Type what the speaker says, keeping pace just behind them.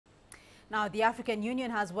Now, the African Union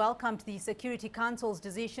has welcomed the Security Council's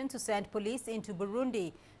decision to send police into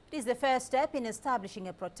Burundi. It is the first step in establishing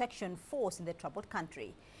a protection force in the troubled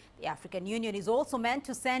country. The African Union is also meant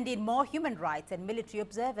to send in more human rights and military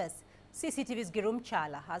observers. CCTV's Girum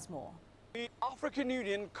Chala has more. The African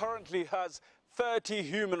Union currently has 30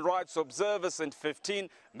 human rights observers and 15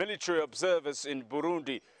 military observers in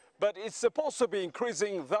Burundi, but it's supposed to be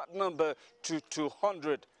increasing that number to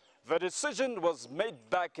 200. The decision was made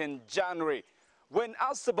back in January. When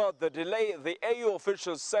asked about the delay, the AU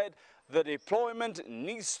officials said the deployment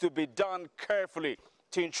needs to be done carefully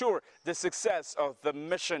to ensure the success of the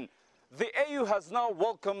mission. The AU has now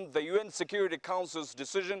welcomed the UN Security Council's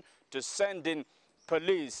decision to send in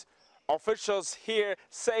police. Officials here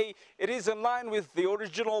say it is in line with the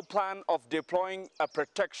original plan of deploying a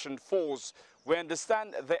protection force. We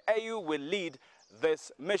understand the AU will lead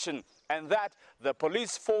this mission and that the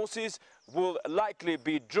police forces will likely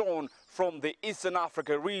be drawn from the Eastern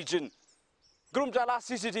Africa region. Girum Chala,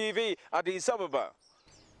 CCTV, Addis Ababa,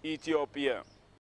 Ethiopia.